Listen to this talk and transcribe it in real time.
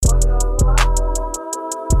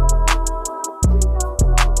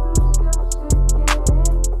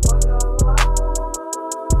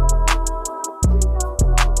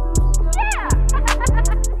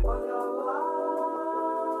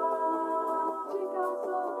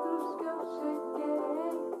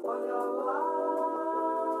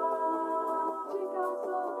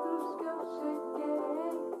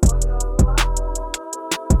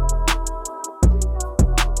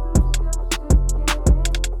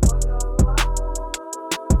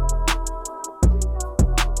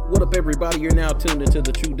up, everybody? You're now tuned into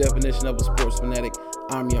the true definition of a sports fanatic.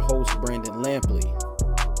 I'm your host, Brandon Lampley.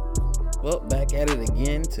 Well, back at it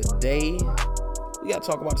again today. We got to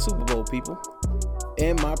talk about the Super Bowl, people.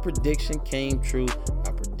 And my prediction came true.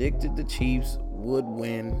 I predicted the Chiefs would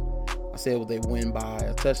win. I said they win by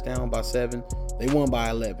a touchdown, by 7. They won by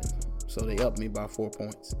 11. So they upped me by 4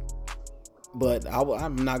 points. But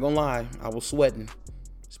I'm not going to lie. I was sweating,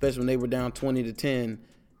 especially when they were down 20-10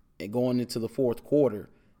 and going into the fourth quarter.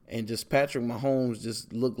 And just Patrick Mahomes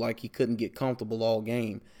just looked like he couldn't get comfortable all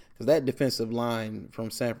game. Because that defensive line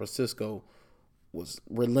from San Francisco was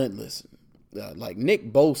relentless. Like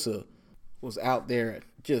Nick Bosa was out there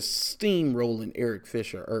just steamrolling Eric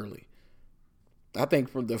Fisher early. I think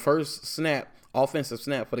from the first offensive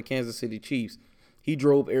snap for the Kansas City Chiefs, he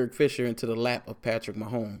drove Eric Fisher into the lap of Patrick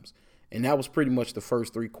Mahomes. And that was pretty much the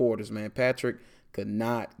first 3 quarters, man. Patrick could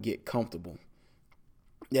not get comfortable.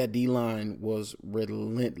 That D-line was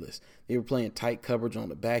relentless. They were playing tight coverage on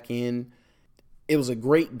the back end. It was a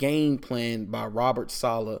great game plan by Robert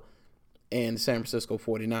Saleh and the San Francisco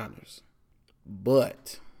 49ers.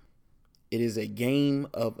 But it is a game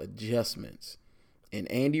of adjustments. And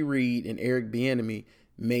Andy Reid and Eric Bieniemy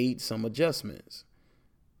made some adjustments.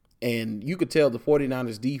 And you could tell the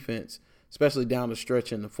 49ers defense, especially down the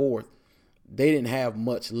stretch in the fourth, they didn't have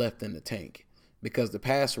much left in the tank because the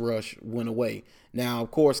pass rush went away. Now, of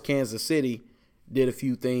course, Kansas City did a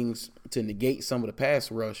few things to negate some of the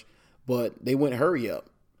pass rush, but they went hurry up.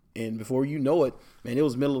 And before you know it, man, it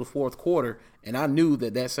was middle of the fourth quarter, and I knew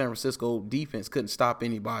that San Francisco defense couldn't stop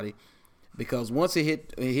anybody because once it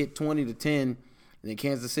hit 20-10, and then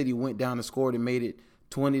Kansas City went down and scored and made it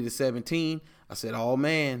 20-17, I said, oh,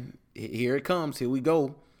 man, here it comes. Here we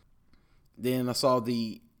go. Then I saw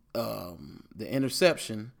the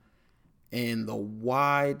interception and the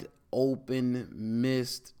wide open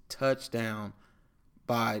missed touchdown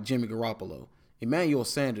by Jimmy Garoppolo. Emmanuel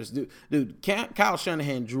Sanders, dude, Kyle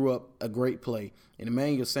Shanahan drew up a great play, and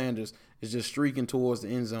Emmanuel Sanders is just streaking towards the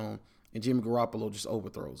end zone, and Jimmy Garoppolo just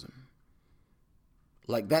overthrows him.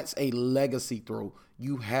 Like, that's a legacy throw.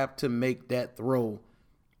 You have to make that throw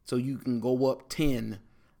so you can go up 10,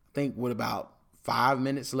 I think, with about 5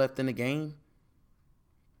 minutes left in the game.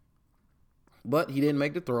 But he didn't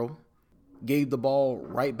make the throw, gave the ball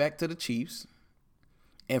right back to the Chiefs,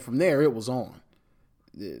 and from there it was on.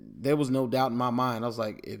 There was no doubt in my mind. I was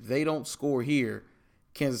like, if they don't score here,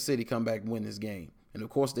 Kansas City come back and win this game. And, of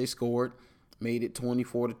course, they scored, made it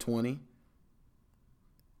 24-20.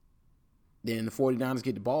 Then the 49ers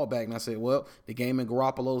get the ball back, and I said, well, the game in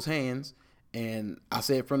Garoppolo's hands. And I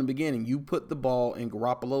said from the beginning, you put the ball in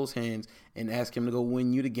Garoppolo's hands and ask him to go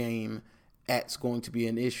win you the game, that's going to be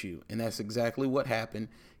an issue. And that's exactly what happened.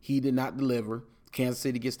 He did not deliver. Kansas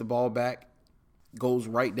City gets the ball back, goes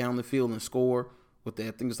right down the field and score with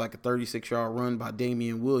I think it's like a 36-yard run by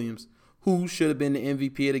Damian Williams, who should have been the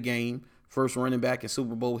MVP of the game, first running back in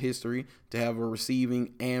Super Bowl history to have a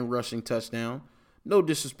receiving and rushing touchdown. No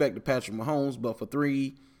disrespect to Patrick Mahomes, but for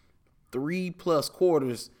three-plus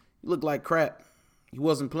quarters, he looked like crap. He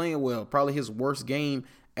wasn't playing well. Probably his worst game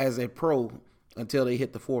as a pro until they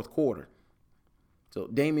hit the fourth quarter. So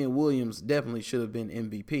Damian Williams definitely should have been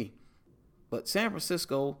MVP. But San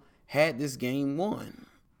Francisco had this game won.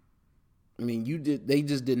 I mean, they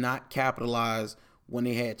just did not capitalize when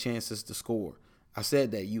they had chances to score. I said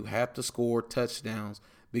that you have to score touchdowns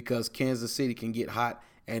because Kansas City can get hot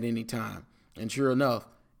at any time. And sure enough,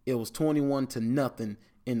 it was 21-0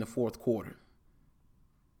 in the fourth quarter.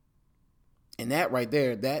 And that right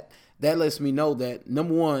there, that lets me know that,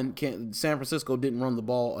 number one, San Francisco didn't run the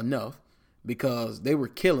ball enough because they were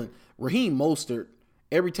killing. Raheem Mostert,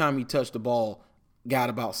 every time he touched the ball, got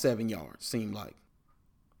about 7 yards, seemed like.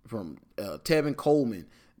 From Tevin Coleman,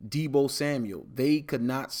 Deebo Samuel, they could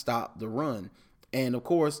not stop the run. And, of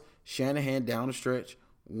course, Shanahan down the stretch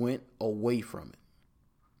went away from it.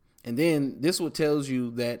 And then this what tells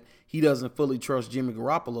you that he doesn't fully trust Jimmy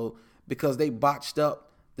Garoppolo because they botched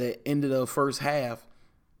up the end of the first half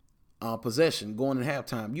possession going in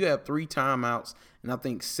halftime. You have 3 timeouts and I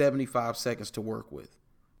think 75 seconds to work with.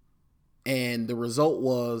 And the result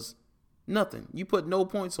was nothing. You put no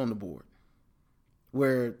points on the board.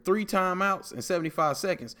 Where 3 timeouts and 75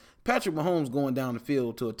 seconds, Patrick Mahomes going down the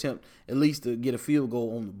field to attempt at least to get a field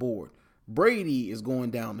goal on the board. Brady is going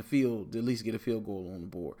down the field to at least get a field goal on the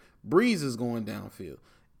board. Breeze is going downfield.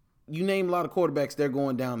 You name a lot of quarterbacks, they're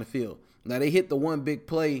going down the field. Now, they hit the one big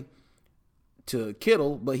play to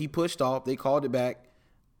Kittle, but he pushed off. They called it back,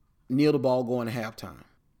 kneel the ball going to halftime.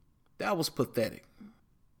 That was pathetic.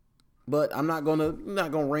 But I'm not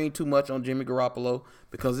gonna rain too much on Jimmy Garoppolo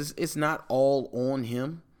because it's not all on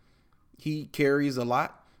him. He carries a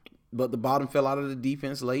lot. but the bottom fell out of the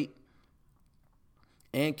defense late.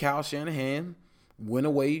 And Kyle Shanahan went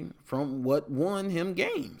away from what won him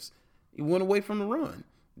games. He went away from the run.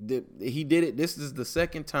 He did it. This is the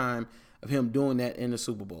second time of him doing that in the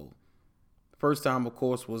Super Bowl. First time, of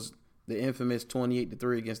course, was the infamous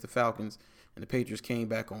 28-3 against the Falcons, and the Patriots came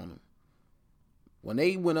back on them. When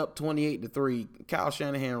they went up 28-3, Kyle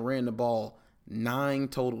Shanahan ran the ball 9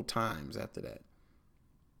 total times after that.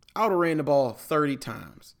 I would have ran the ball 30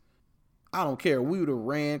 times. I don't care. We would have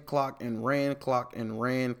ran clock and ran clock and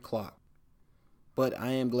ran clock. But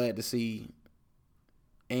I am glad to see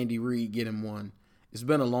Andy Reid get him one. It's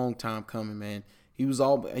been a long time coming, man. I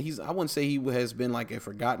wouldn't say he has been like a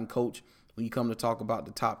forgotten coach when you come to talk about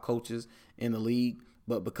the top coaches in the league,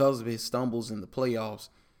 but because of his stumbles in the playoffs,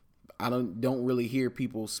 I don't really hear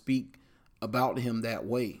people speak about him that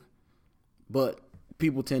way. But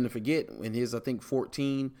people tend to forget in his, I think,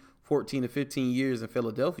 14 to 15 years in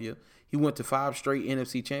Philadelphia, he went to 5 straight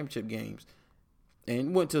NFC Championship games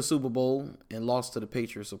and went to a Super Bowl and lost to the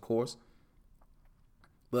Patriots, of course.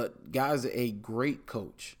 But guy's a great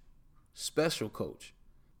coach, special coach.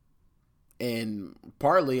 And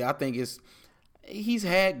partly, I think he's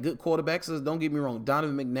had good quarterbacks. Don't get me wrong,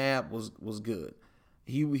 Donovan McNabb was good.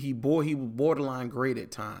 He was borderline great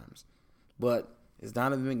at times. But is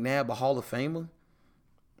Donovan McNabb a Hall of Famer?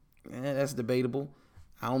 That's debatable.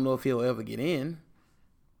 I don't know if he'll ever get in.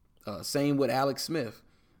 Same with Alex Smith.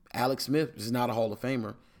 Alex Smith is not a Hall of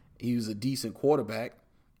Famer. He was a decent quarterback,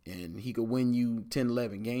 and he could win you 10,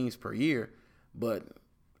 11 games per year. But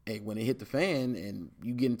hey, when it hit the fan and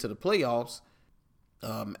you get into the playoffs,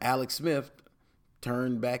 Alex Smith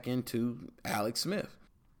turned back into Alex Smith.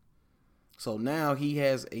 So now he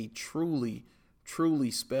has a truly,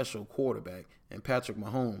 truly special quarterback in Patrick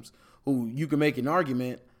Mahomes, who you can make an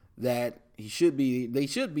argument that they should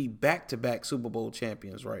be back-to-back Super Bowl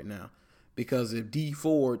champions right now. Because if Dee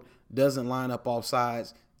Ford doesn't line up off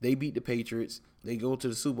sides, they beat the Patriots, they go to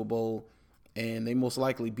the Super Bowl, and they most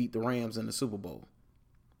likely beat the Rams in the Super Bowl.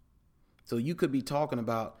 So you could be talking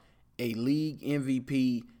about a league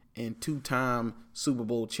MVP and 2-time Super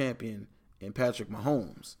Bowl champion in Patrick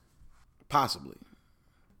Mahomes. Possibly.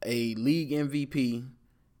 A league MVP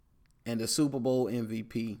and a Super Bowl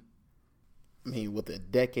MVP. I mean, with a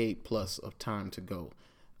decade plus of time to go.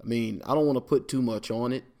 I mean, I don't want to put too much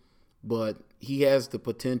on it, but he has the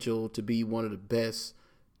potential to be one of the best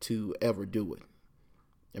to ever do it.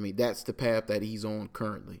 I mean, that's the path that he's on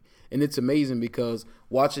currently. And it's amazing because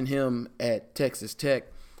watching him at Texas Tech,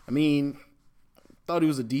 I mean, thought he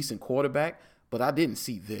was a decent quarterback, but I didn't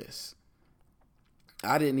see this.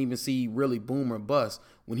 I didn't even see really boom or bust.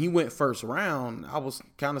 When he went first round, I was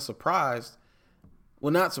kind of surprised.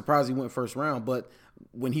 Well, not surprised he went first round, but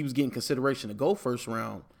when he was getting consideration to go first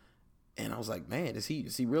round, and I was like, man, is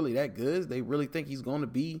he really that good? They really think he's going to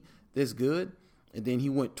be this good? And then he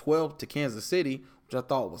went 12th to Kansas City, which I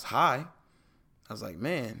thought was high. I was like,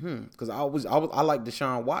 man, because I like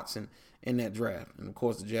Deshaun Watson in that draft, and of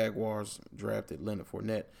course the Jaguars drafted Leonard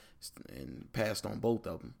Fournette and passed on both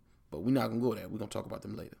of them. But we're not gonna go there. We're gonna talk about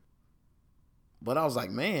them later. But I was like,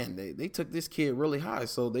 man, they took this kid really high,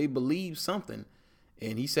 so they believed something.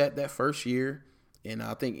 And he sat that first year, and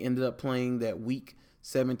I think ended up playing that Week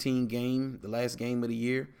 17 game, the last game of the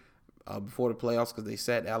year, before the playoffs, because they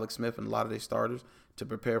sat Alex Smith and a lot of their starters to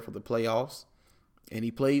prepare for the playoffs. And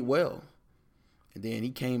he played well. And then he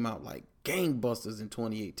came out like gangbusters in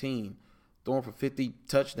 2018, throwing for 50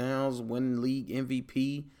 touchdowns, winning league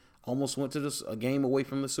MVP, almost went to a game away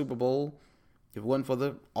from the Super Bowl. If it wasn't for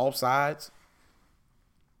the offsides.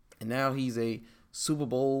 And now he's a Super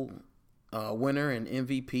Bowl winner and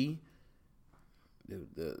MVP.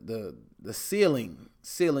 The ceiling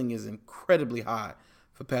is incredibly high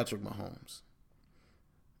for Patrick Mahomes.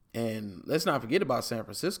 And let's not forget about San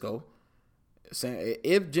Francisco.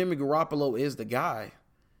 If Jimmy Garoppolo is the guy,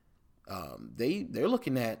 they're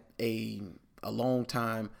looking at a long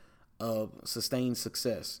time of sustained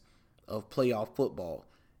success of playoff football,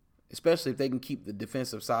 especially if they can keep the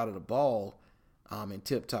defensive side of the ball in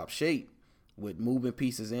tip-top shape with moving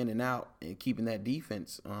pieces in and out and keeping that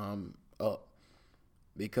defense up.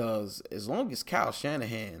 Because as long as Kyle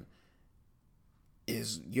Shanahan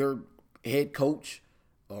is your head coach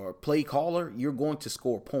or play caller, you're going to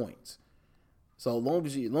score points. So as long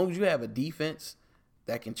as you have a defense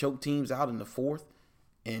that can choke teams out in the fourth,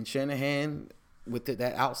 and Shanahan with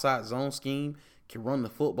that outside zone scheme can run the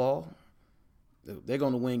football, they're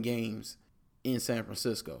going to win games in San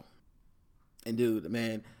Francisco. And dude,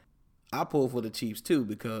 man, I pull for the Chiefs too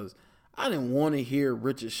because I didn't want to hear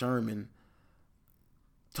Richard Sherman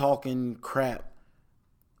talking crap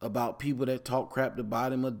about people that talk crap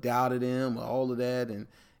about him or doubted him or all of that. And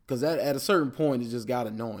because at a certain point, it just got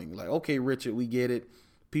annoying. Like, okay, Richard, we get it.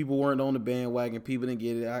 People weren't on the bandwagon. People didn't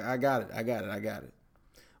get it. I got it.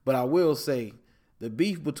 But I will say, the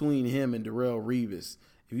beef between him and Darrelle Revis,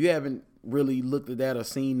 if you haven't really looked at that or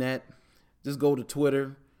seen that, just go to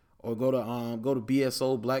Twitter or go to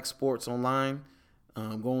BSO Black Sports Online.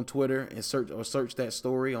 Go on Twitter and search that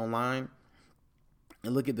story online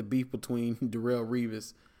and look at the beef between Darrelle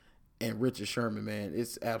Revis and Richard Sherman, man.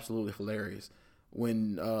 It's absolutely hilarious.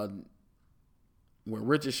 When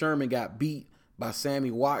Richard Sherman got beat by Sammy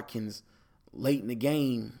Watkins late in the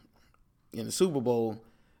game in the Super Bowl,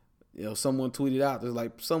 someone tweeted out, there's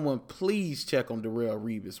like, someone please check on Darrelle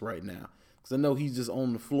Revis right now. Because I know he's just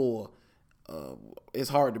on the floor. It's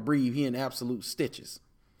hard to breathe. He in absolute stitches.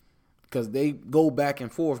 Because they go back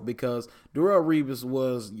and forth because Darrelle Revis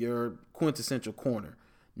was your quintessential corner.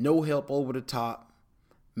 No help over the top,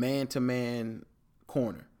 man-to-man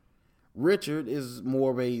corner. Richard is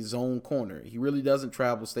more of a zone corner. He really doesn't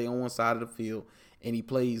travel, stay on one side of the field, and he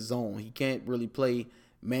plays zone. He can't really play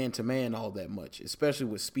man-to-man all that much, especially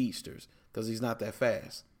with speedsters, because he's not that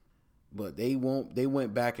fast. But they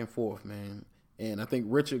went back and forth, man. And I think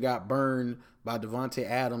Richard got burned by Davante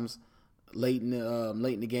Adams late in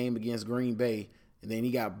the game against Green Bay, and then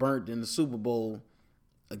he got burnt in the Super Bowl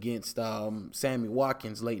against Sammy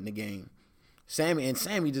Watkins late in the game.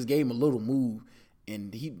 Sammy just gave him a little move,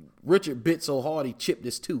 and Richard bit so hard he chipped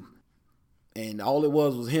his tooth, and all it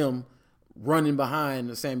was him running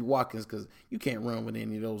behind Sammy Watkins, because you can't run with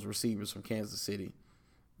any of those receivers from Kansas City.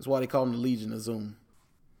 That's why they call him the Legion of Zoom.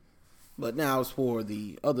 But now as for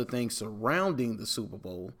the other things surrounding the Super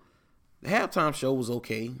Bowl, the halftime show was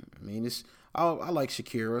okay. I mean, I like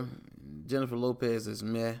Shakira. Jennifer Lopez is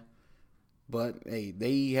meh. But, hey,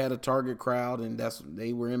 they had a target crowd, and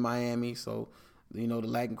they were in Miami. So, the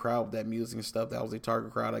Latin crowd with that music and stuff, that was a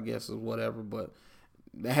target crowd, I guess, or whatever. But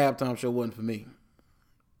the halftime show wasn't for me.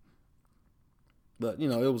 But, it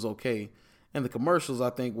was okay. And the commercials,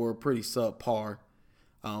 I think, were pretty subpar.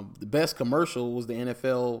 The best commercial was the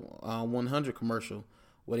NFL 100 commercial,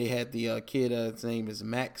 where they had the kid, his name is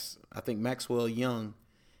Maxwell Young.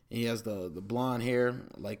 And he has the blonde hair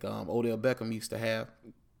like Odell Beckham used to have.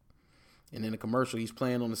 And in the commercial, he's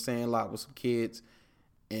playing on the sand lot with some kids.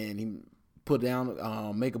 And he put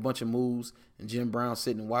down, make a bunch of moves. And Jim Brown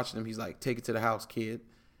sitting and watching him. He's like, take it to the house, kid.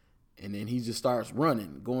 And then he just starts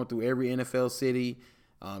running, going through every NFL city.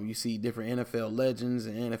 You see different NFL legends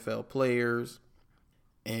and NFL players.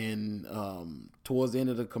 And towards the end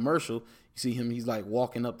of the commercial, you see him. He's like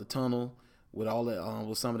walking up the tunnel with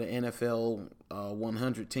with some of the NFL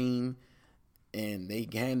 100 team, and they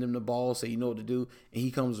hand him the ball, say you know what to do, and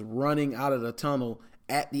he comes running out of the tunnel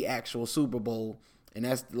at the actual Super Bowl, and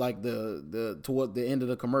that's like the toward the end of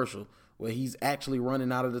the commercial where he's actually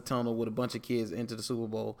running out of the tunnel with a bunch of kids into the Super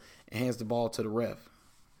Bowl and hands the ball to the ref.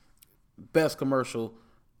 Best commercial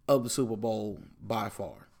of the Super Bowl by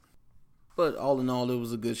far. But all in all, it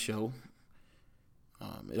was a good show.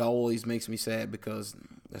 It always makes me sad because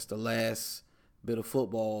that's the last bit of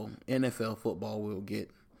football, NFL football, we'll get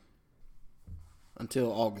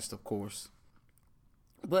until August, of course.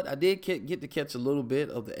 But I did get to catch a little bit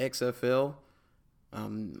of the XFL.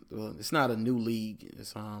 Well, it's not a new league.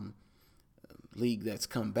 It's a league that's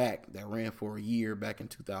come back that ran for a year back in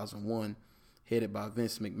 2001, headed by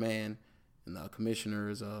Vince McMahon, and the commissioner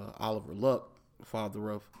is Oliver Luck, father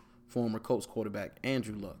of former Colts quarterback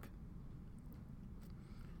Andrew Luck.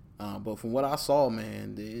 But from what I saw,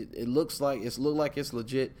 man, it looked like it's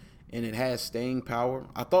legit and it has staying power.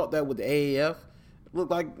 I thought that with the AAF, it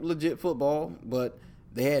looked like legit football, but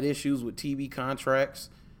they had issues with TV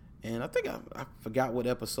contracts. And I think I forgot what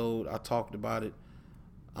episode I talked about it.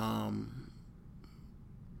 But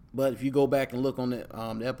if you go back and look on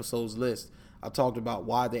the episodes list, I talked about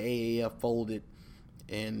why the AAF folded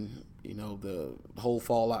and, the whole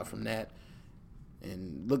fallout from that.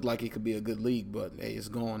 And looked like it could be a good league, but hey, it's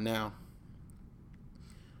gone now.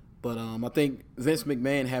 But I think Vince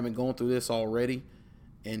McMahon, having gone through this already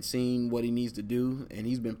and seen what he needs to do, and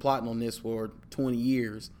he's been plotting on this for 20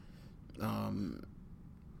 years, I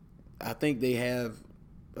think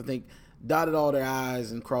dotted all their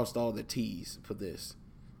I's and crossed all their T's for this.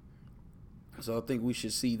 So I think we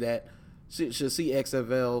should see that. Should see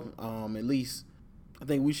XFL at least. I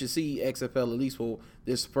think we should see XFL at least for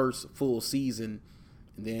this first full season.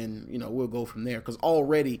 And then, we'll go from there. Because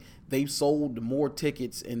already they've sold more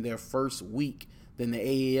tickets in their first week than the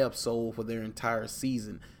AAF sold for their entire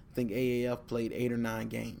season. I think AAF played 8 or 9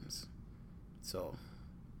 games. So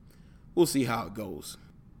we'll see how it goes.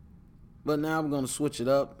 But now I'm going to switch it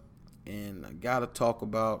up. And I need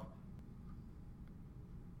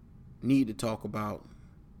to talk about,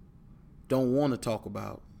 don't want to talk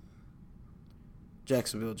about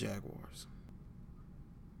Jacksonville Jaguars.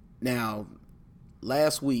 Now,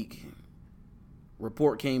 last week,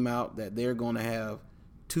 report came out that they're going to have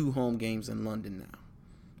 2 home games in London now.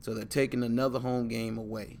 So they're taking another home game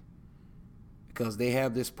away because they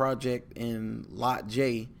have this project in Lot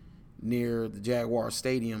J near the Jaguar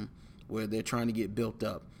Stadium where they're trying to get built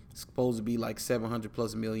up. It's supposed to be like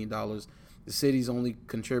 $700+ million. The city's only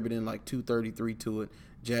contributing like $233 to it.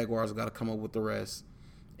 Jaguars got to come up with the rest.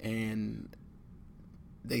 And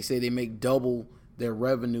they say they make double their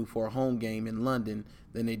revenue for a home game in London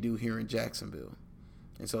than they do here in Jacksonville.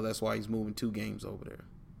 And so that's why he's moving 2 games over there.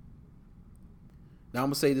 Now, I'm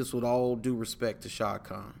going to say this with all due respect to Shad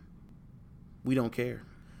Khan. We don't care.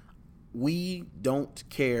 We don't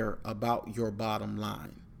care about your bottom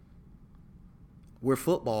line. We're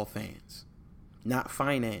football fans, not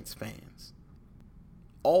finance fans.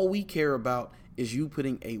 All we care about is you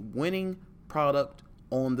putting a winning product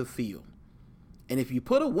on the field. And if you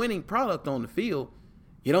put a winning product on the field,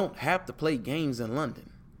 you don't have to play games in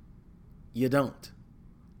London. You don't.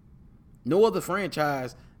 No other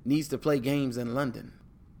franchise needs to play games in London.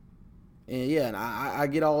 And yeah, and I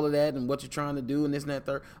get all of that and what you're trying to do and this and that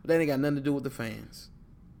third, but that ain't got nothing to do with the fans.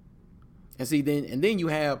 And see, then you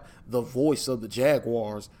have the voice of the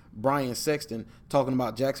Jaguars, Brian Sexton, talking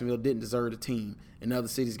about Jacksonville didn't deserve the team and other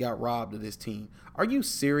cities got robbed of this team. Are you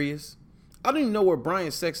serious? I don't even know where Brian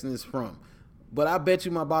Sexton is from, but I bet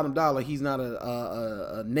you my bottom dollar he's not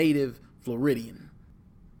a native Floridian.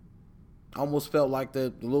 I almost felt like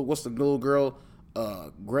the little girl,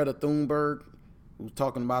 Greta Thunberg, who was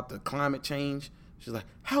talking about the climate change. She's like,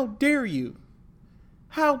 how dare you?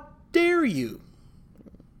 How dare you?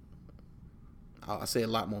 I say a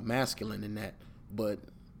lot more masculine than that, but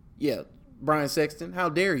yeah, Brian Sexton, how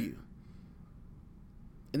dare you?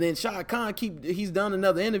 And then Shad Khan, he's done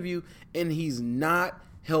another interview, and he's not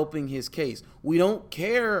helping his case. We don't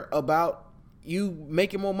care about you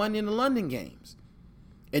making more money in the London games.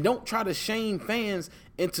 And don't try to shame fans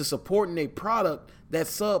into supporting a product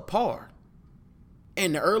that's subpar.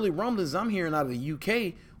 And the early rumblings I'm hearing out of the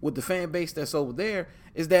UK with the fan base that's over there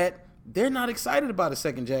is that they're not excited about a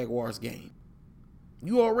second Jaguars game.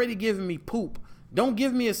 You already giving me poop. Don't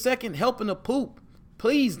give me a second helping of poop.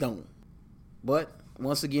 Please don't. But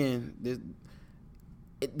once again,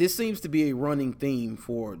 this seems to be a running theme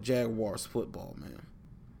for Jaguars football, man.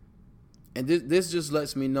 And this just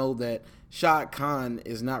lets me know that Shad Khan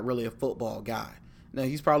is not really a football guy. Now,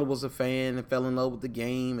 he probably was a fan and fell in love with the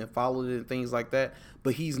game and followed it and things like that,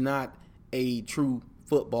 but he's not a true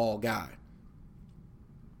football guy.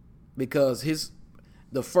 Because the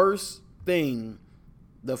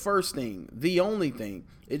only thing,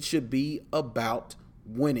 it should be about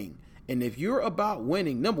winning. And if you're about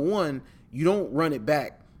winning, number one, you don't run it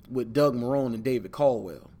back with Doug Marrone and David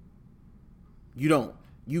Caldwell. You don't.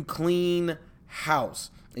 You clean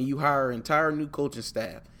house and you hire an entire new coaching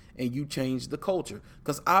staff and you change the culture.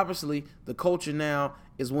 Because obviously the culture now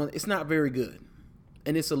it's not very good.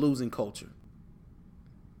 And it's a losing culture.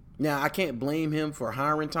 Now, I can't blame him for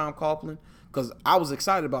hiring Tom Coughlin because I was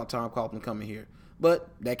excited about Tom Coughlin coming here. But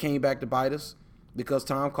that came back to bite us because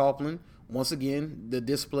Tom Coughlin, once again, the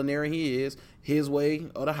disciplinary he is, his way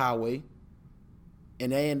or the highway.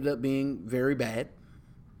 And that ended up being very bad.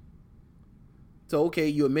 So, okay,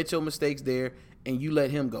 you admit your mistakes there, and you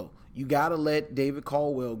let him go. You got to let David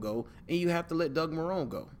Caldwell go, and you have to let Doug Marrone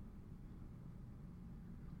go.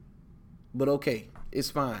 But, okay,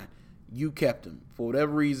 it's fine. You kept him. For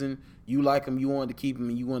whatever reason, you like him, you wanted to keep him,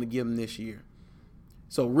 and you want to give him this year.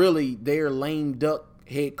 So, really, they're lame duck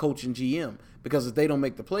head coach and GM, because if they don't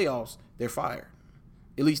make the playoffs, they're fired.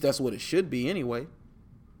 At least that's what it should be anyway.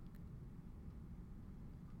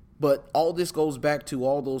 But all this goes back to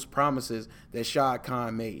all those promises that Shad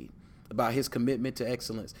Khan made about his commitment to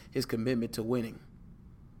excellence, his commitment to winning.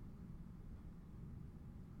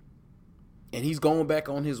 And he's going back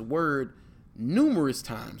on his word numerous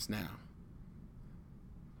times now.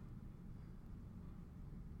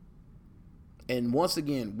 And once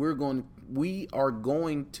again, we are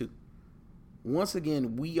going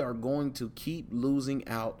to keep losing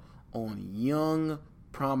out on young,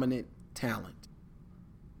 prominent talent.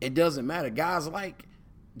 It doesn't matter. Guys like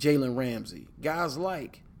Jalen Ramsey, guys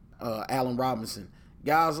like Allen Robinson,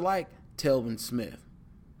 guys like Telvin Smith,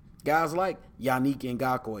 guys like Yannick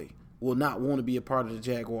Ngakoue will not want to be a part of the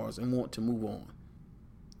Jaguars and want to move on.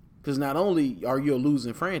 Because not only are you a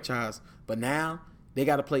losing franchise, but now they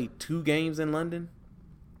got to play 2 games in London.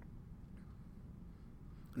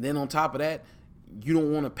 And then on top of that, you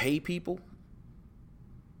don't want to pay people?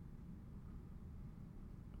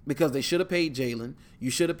 Because they should have paid Jalen. You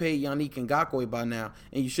should have paid Yannick Ngakoue by now.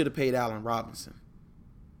 And you should have paid Allen Robinson.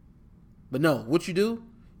 But no, what you do?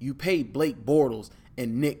 You pay Blake Bortles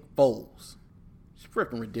and Nick Foles. It's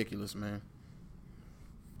freaking ridiculous, man.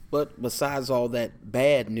 But besides all that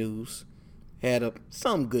bad news, had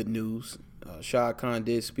some good news. Shad Khan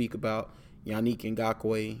did speak about Yannick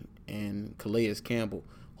Ngakoue and Calais Campbell,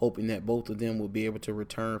 hoping that both of them will be able to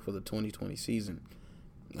return for the 2020 season.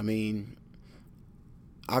 I mean,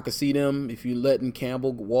 I could see them if you letting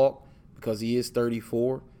Campbell walk because he is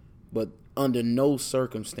 34, but under no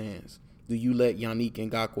circumstance do you let Yannick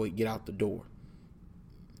Ngakoue get out the door.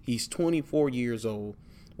 He's 24 years old,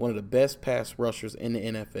 one of the best pass rushers in the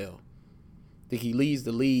NFL. I think he leads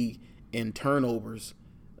the league in turnovers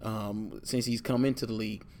since he's come into the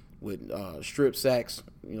league with strip sacks,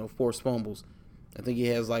 forced fumbles. I think he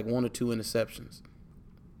has like 1 or 2 interceptions.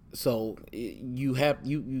 So you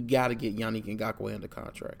got to get Yannick Ngakoue under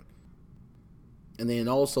contract. And then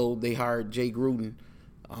also they hired Jay Gruden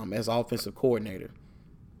as offensive coordinator.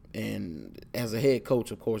 And as a head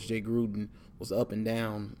coach, of course, Jay Gruden was up and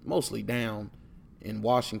down, mostly down in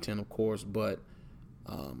Washington, of course. But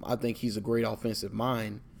I think he's a great offensive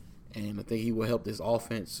mind, and I think he will help this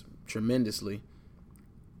offense tremendously.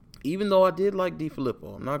 Even though I did like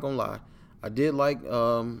DeFilippo, I'm not going to lie. I did like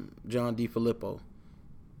John DeFilippo.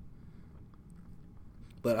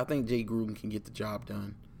 But I think Jay Gruden can get the job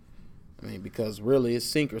done. I mean, because really it's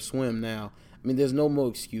sink or swim now. I mean, there's no more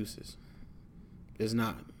excuses. There's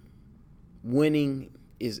not. Winning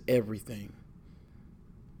is everything.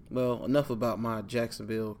 Well, enough about my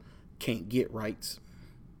Jacksonville can't get rights.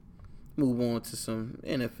 Move on to some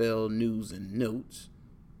NFL news and notes.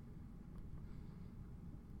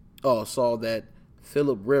 Oh, saw that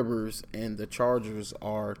Phillip Rivers and the Chargers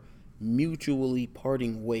are mutually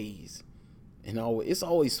parting ways. And it's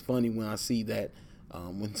always funny when I see that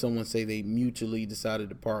when someone say they mutually decided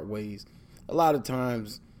to part ways. A lot of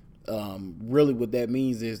times, really what that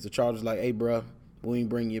means is the Chargers like, hey, bro, we ain't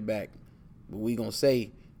bring you back. But we going to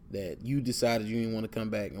say that you decided you didn't want to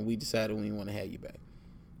come back, and we decided we didn't want to have you back.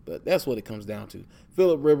 But that's what it comes down to.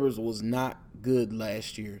 Phillip Rivers was not good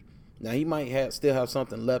last year. Now, he might still have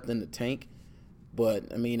something left in the tank.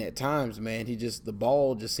 But, I mean, at times, man, the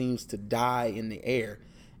ball just seems to die in the air.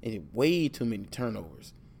 And way too many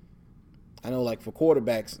turnovers. I know, like, for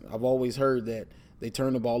quarterbacks, I've always heard that they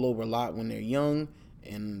turn the ball over a lot when they're young,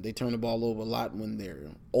 and they turn the ball over a lot when they're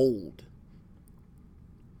old.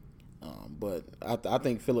 But I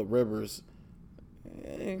think Phillip Rivers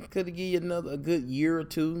could give you a good year or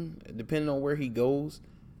two, depending on where he goes.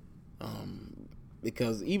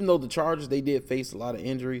 Because even though the Chargers, they did face a lot of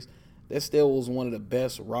injuries, that still was one of the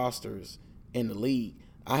best rosters in the league.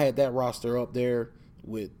 I had that roster up there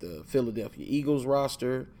with the Philadelphia Eagles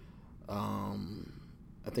roster. I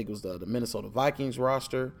think it was the Minnesota Vikings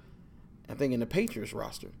roster. I think in the Patriots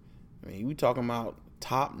roster. I mean, we talking about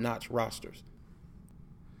top-notch rosters.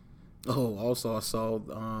 Oh, also I saw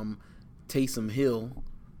Taysom Hill,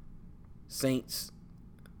 Saints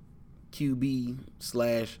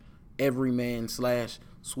QB / everyman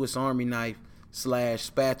 / Swiss Army knife /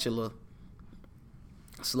 spatula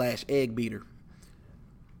 / egg beater.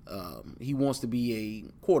 He wants to be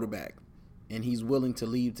a quarterback, and he's willing to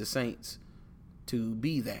leave the Saints to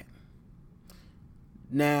be that.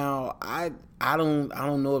 Now, I don't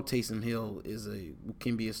know if Taysom Hill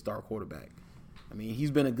can be a star quarterback. I mean,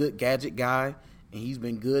 he's been a good gadget guy, and he's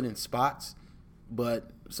been good in spots.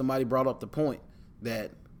 But somebody brought up the point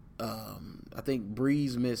that I think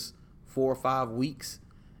Breeze missed 4 or 5 weeks,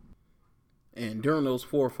 and during those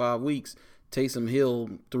 4 or 5 weeks, Taysom Hill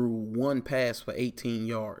threw 1 pass for 18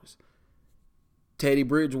 yards. Teddy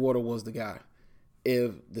Bridgewater was the guy.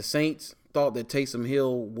 If the Saints thought that Taysom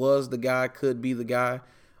Hill was the guy, could be the guy,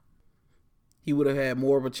 he would have had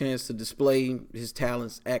more of a chance to display his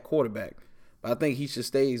talents at quarterback. But I think he should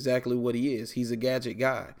stay exactly what he is. He's a gadget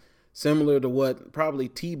guy. Similar to what probably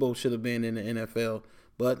Tebow should have been in the NFL.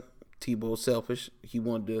 But Tebow's selfish. He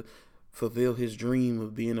wanted to fulfill his dream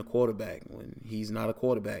of being a quarterback when he's not a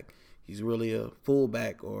quarterback. He's really a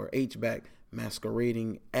fullback or H-back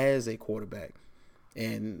masquerading as a quarterback.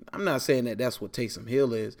 And I'm not saying that that's what Taysom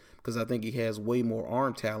Hill is, because I think he has way more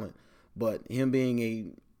arm talent. But him being a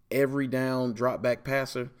every down drop back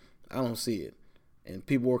passer, I don't see it. And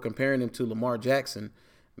people were comparing him to Lamar Jackson.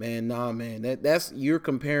 Man, nah, man. That's you're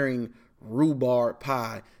comparing rhubarb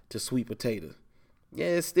pie to sweet potato. Yeah,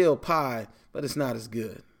 it's still pie, but it's not as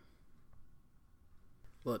good.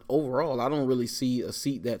 But overall, I don't really see a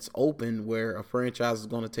seat that's open where a franchise is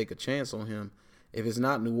going to take a chance on him. If it's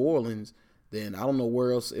not New Orleans, then I don't know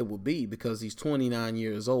where else it would be, because he's 29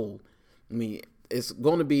 years old. I mean, it's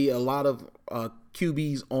going to be a lot of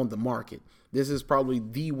QBs on the market. This is probably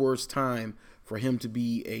the worst time for him to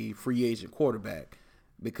be a free agent quarterback,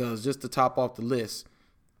 because just to top off the list,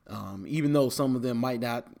 even though some of them might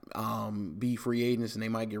not be free agents and they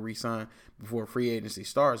might get re-signed before free agency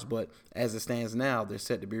starts, but as it stands now, they're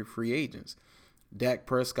set to be free agents. Dak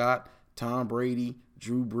Prescott, Tom Brady,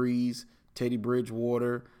 Drew Brees, Teddy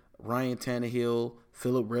Bridgewater, Ryan Tannehill,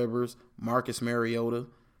 Phillip Rivers, Marcus Mariota,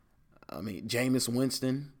 Jameis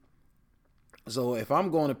Winston. So if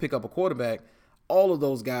I'm going to pick up a quarterback, all of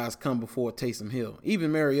those guys come before Taysom Hill,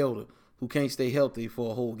 even Mariota, who can't stay healthy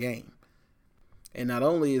for a whole game. And not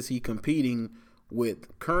only is he competing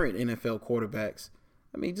with current NFL quarterbacks,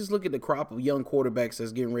 just look at the crop of young quarterbacks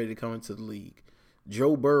that's getting ready to come into the league.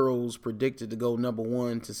 Joe Burrow's predicted to go number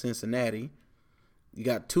 1 to Cincinnati. You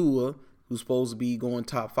got Tua, who's supposed to be going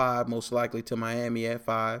top 5, most likely to Miami at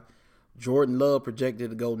 5. Jordan Love projected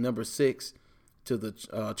to go number 6 to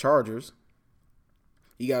the Chargers.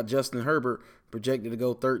 You got Justin Herbert projected to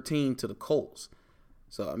go 13 to the Colts.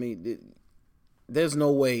 So, there's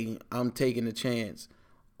no way I'm taking a chance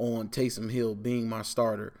on Taysom Hill being my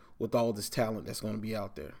starter with all this talent that's going to be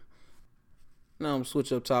out there. Now I'm going to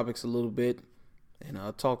switch up topics a little bit, and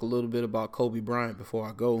I'll talk a little bit about Kobe Bryant before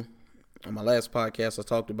I go. On my last podcast, I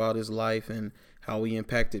talked about his life and how he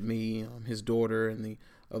impacted me, his daughter, and the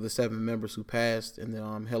other 7 members who passed in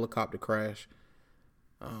the helicopter crash.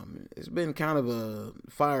 It's been kind of a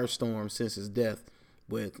firestorm since his death,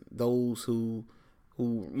 with those who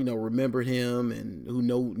remembered him and who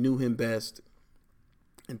knew him best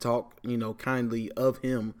and talk kindly of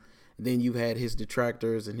him. And then you had his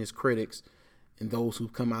detractors and his critics and those who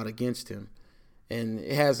come out against him. And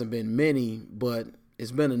it hasn't been many, but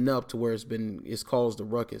it's been enough to where it's caused a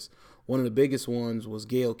ruckus. One of the biggest ones was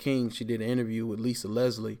Gayle King. She did an interview with Lisa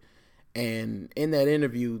Leslie, and in that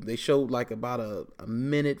interview they showed like about a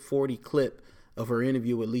minute 40 clip of her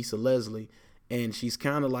interview with Lisa Leslie, and she's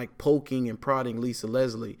kind of like poking and prodding Lisa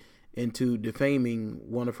Leslie into defaming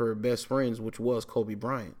one of her best friends, which was Kobe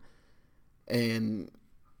Bryant. And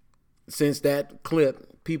since that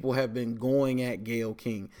clip, people have been going at Gayle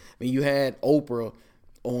King. You had Oprah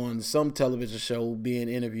on some television show being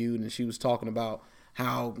interviewed, and she was talking about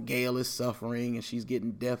how Gayle is suffering and she's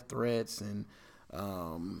getting death threats, and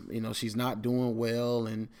she's not doing well,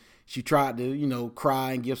 and she tried to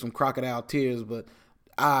cry and give some crocodile tears, but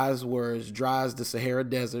eyes were as dry as the Sahara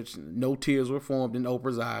Desert. No tears were formed in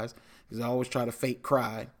Oprah's eyes, because I always try to fake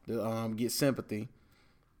cry to get sympathy.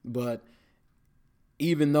 But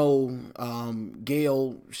even though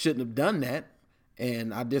Gayle shouldn't have done that,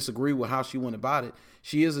 and I disagree with how she went about it,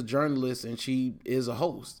 she is a journalist and she is a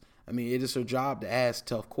host. It is her job to ask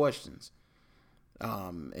tough questions.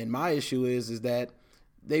 And my issue is that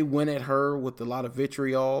they went at her with a lot of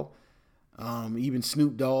vitriol. Even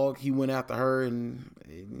Snoop Dogg, he went after her, and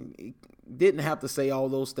he didn't have to say all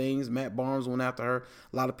those things. Matt Barnes went after her.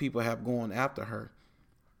 A lot of people have gone after her.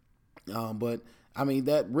 But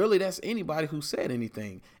that's anybody who said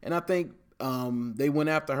anything. And I think they went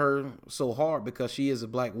after her so hard because she is a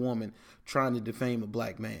black woman trying to defame a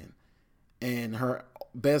black man. And her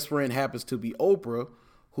best friend happens to be Oprah,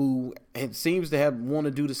 who seems to want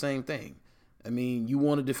to do the same thing. You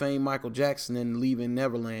want to defame Michael Jackson and Leaving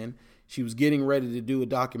Neverland. She was getting ready to do a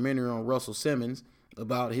documentary on Russell Simmons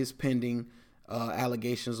about his pending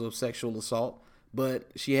allegations of sexual assault,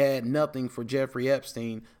 but she had nothing for Jeffrey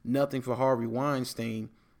Epstein, nothing for Harvey Weinstein,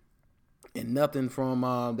 and nothing from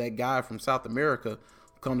that guy from South America.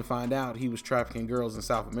 Come to find out, he was trafficking girls in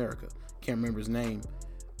South America. Can't remember his name,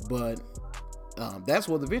 but that's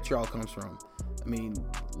where the vitriol comes from.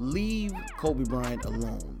 Leave Kobe Bryant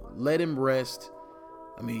alone. Let him rest.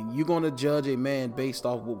 You're going to judge a man based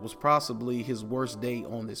off what was possibly his worst day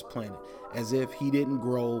on this planet, as if he didn't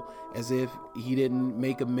grow, as if he didn't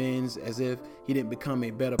make amends, as if he didn't become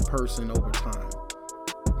a better person over time.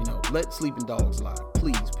 Let sleeping dogs lie,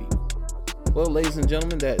 please, people. Well, ladies and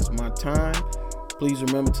gentlemen, that is my time. Please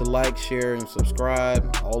remember to like, share, and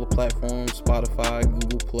subscribe. All the platforms: Spotify,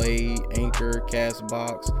 Google Play, Anchor,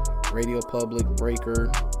 Castbox, Radio Public,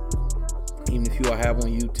 Breaker, even a few I have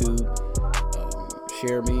on YouTube.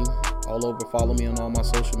 Share me all over. Follow me on all my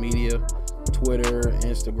social media: Twitter,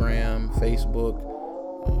 Instagram, Facebook.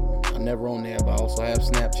 I'm never on there, but I also have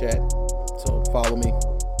Snapchat. So follow me.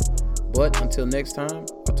 But until next time,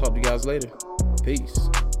 I'll talk to you guys later. Peace.